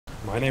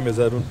My name is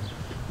Edwin.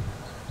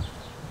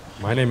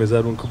 My name is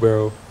Edwin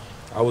Cabero.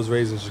 I was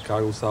raised in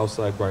Chicago's South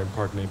Side, Brighton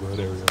Park neighborhood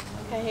area.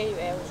 I can't hear you,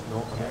 Edwin. No,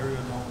 an area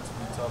known to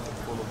be tough and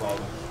full of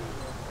violence.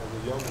 As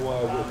a young boy,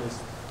 I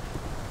witnessed.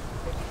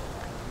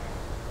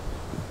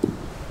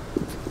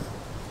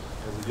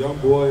 As a young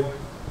boy,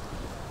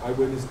 I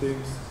witnessed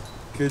things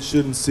kids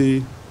shouldn't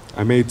see.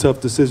 I made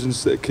tough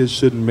decisions that kids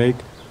shouldn't make,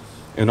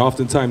 and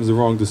oftentimes the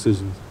wrong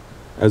decisions.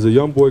 As a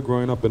young boy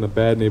growing up in a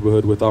bad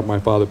neighborhood without my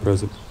father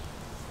present.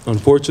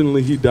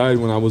 Unfortunately, he died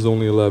when I was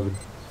only 11.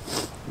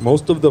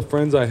 Most of the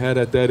friends I had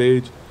at that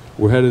age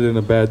were headed in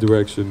a bad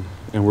direction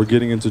and were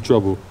getting into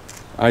trouble.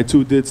 I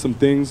too did some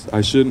things I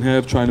shouldn't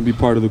have, trying to be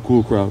part of the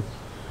cool crowd.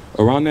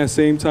 Around that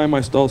same time,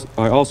 I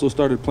also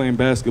started playing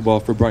basketball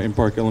for Brighton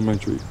Park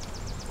Elementary.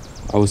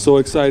 I was so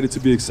excited to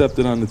be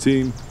accepted on the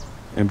team,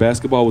 and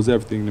basketball was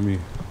everything to me.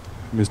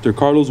 Mr.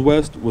 Carlos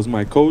West was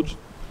my coach.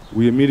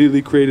 We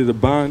immediately created a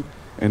bond,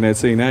 and at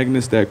St.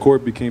 Agnes, that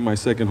court became my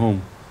second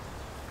home.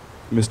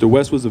 Mr.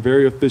 West was a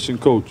very efficient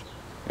coach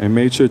and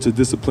made sure to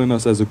discipline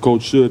us as a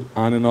coach should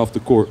on and off the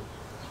court.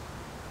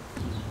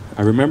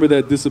 I remember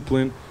that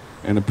discipline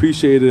and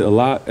appreciate it a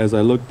lot as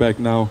I look back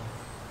now.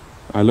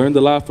 I learned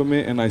a lot from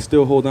it, and I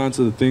still hold on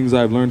to the things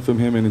I've learned from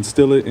him and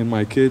instill it in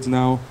my kids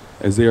now,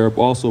 as they are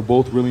also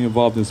both really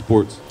involved in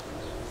sports.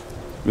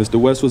 Mr.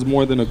 West was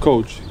more than a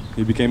coach.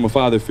 He became a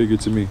father figure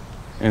to me.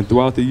 And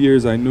throughout the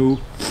years, I knew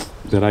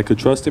that I could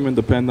trust him and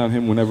depend on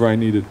him whenever I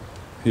needed.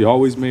 He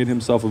always made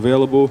himself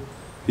available.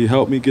 He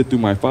helped me get through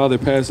my father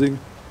passing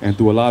and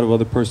through a lot of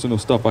other personal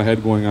stuff I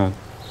had going on.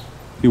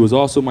 He was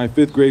also my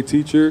 5th grade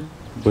teacher,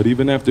 but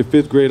even after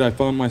 5th grade, I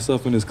found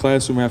myself in his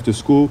classroom after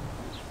school,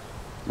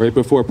 right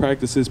before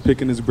practices,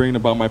 picking his brain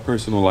about my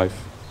personal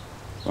life.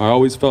 I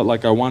always felt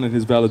like I wanted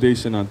his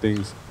validation on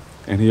things,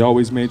 and he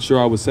always made sure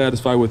I was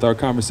satisfied with our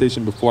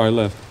conversation before I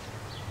left.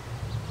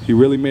 He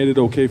really made it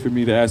okay for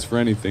me to ask for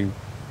anything.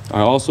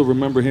 I also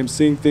remember him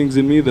seeing things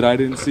in me that I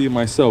didn't see in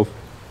myself.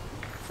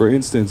 For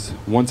instance,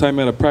 one time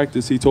at a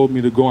practice, he told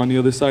me to go on the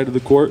other side of the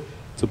court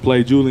to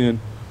play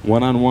Julian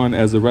one-on-one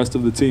as the rest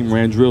of the team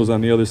ran drills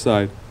on the other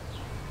side.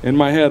 In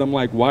my head, I'm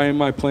like, why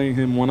am I playing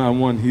him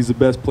one-on-one? He's the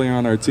best player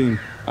on our team.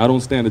 I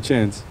don't stand a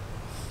chance.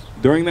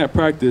 During that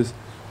practice,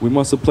 we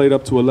must have played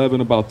up to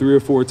 11 about 3 or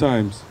 4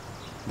 times.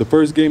 The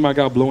first game I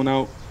got blown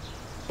out,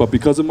 but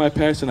because of my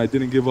passion, I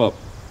didn't give up.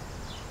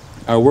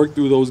 I worked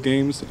through those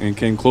games and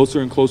came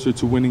closer and closer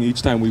to winning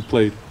each time we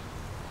played.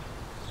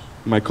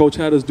 My coach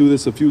had us do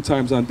this a few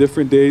times on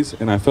different days,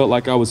 and I felt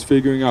like I was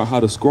figuring out how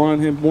to score on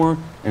him more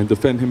and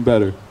defend him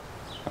better.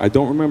 I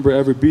don't remember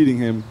ever beating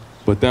him,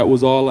 but that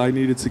was all I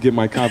needed to get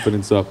my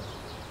confidence up.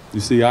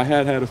 You see, I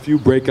had a few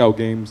breakout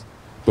games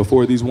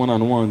before these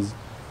one-on-ones,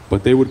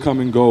 but they would come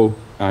and go.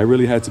 I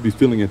really had to be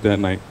feeling it that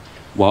night,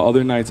 while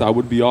other nights I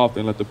would be off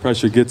and let the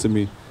pressure get to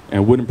me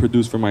and wouldn't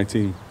produce for my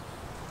team.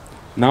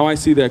 Now I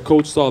see that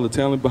coach saw the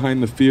talent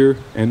behind the fear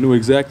and knew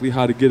exactly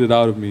how to get it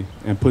out of me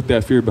and put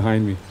that fear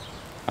behind me.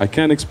 I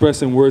can't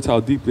express in words how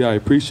deeply I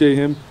appreciate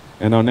him,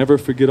 and I'll never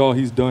forget all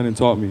he's done and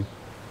taught me.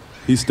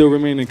 He still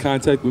remained in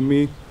contact with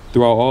me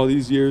throughout all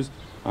these years.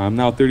 I'm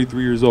now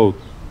 33 years old.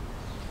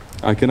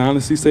 I can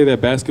honestly say that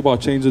basketball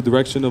changed the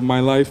direction of my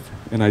life,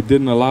 and it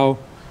didn't allow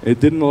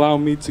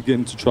me to get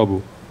into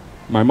trouble.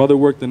 My mother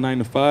worked a 9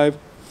 to 5,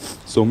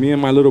 so me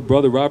and my little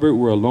brother Robert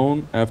were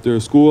alone after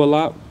school a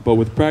lot, but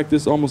with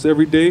practice almost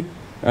every day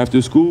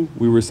after school,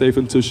 we were safe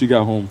until she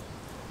got home.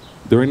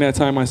 During that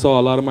time, I saw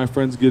a lot of my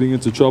friends getting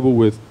into trouble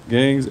with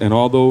gangs, and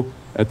although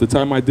at the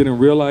time I didn't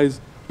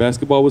realize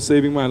basketball was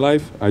saving my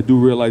life, I do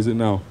realize it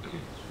now.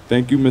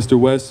 Thank you, Mr.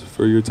 West,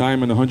 for your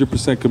time and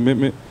 100%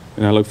 commitment,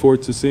 and I look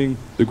forward to seeing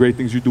the great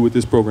things you do with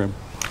this program.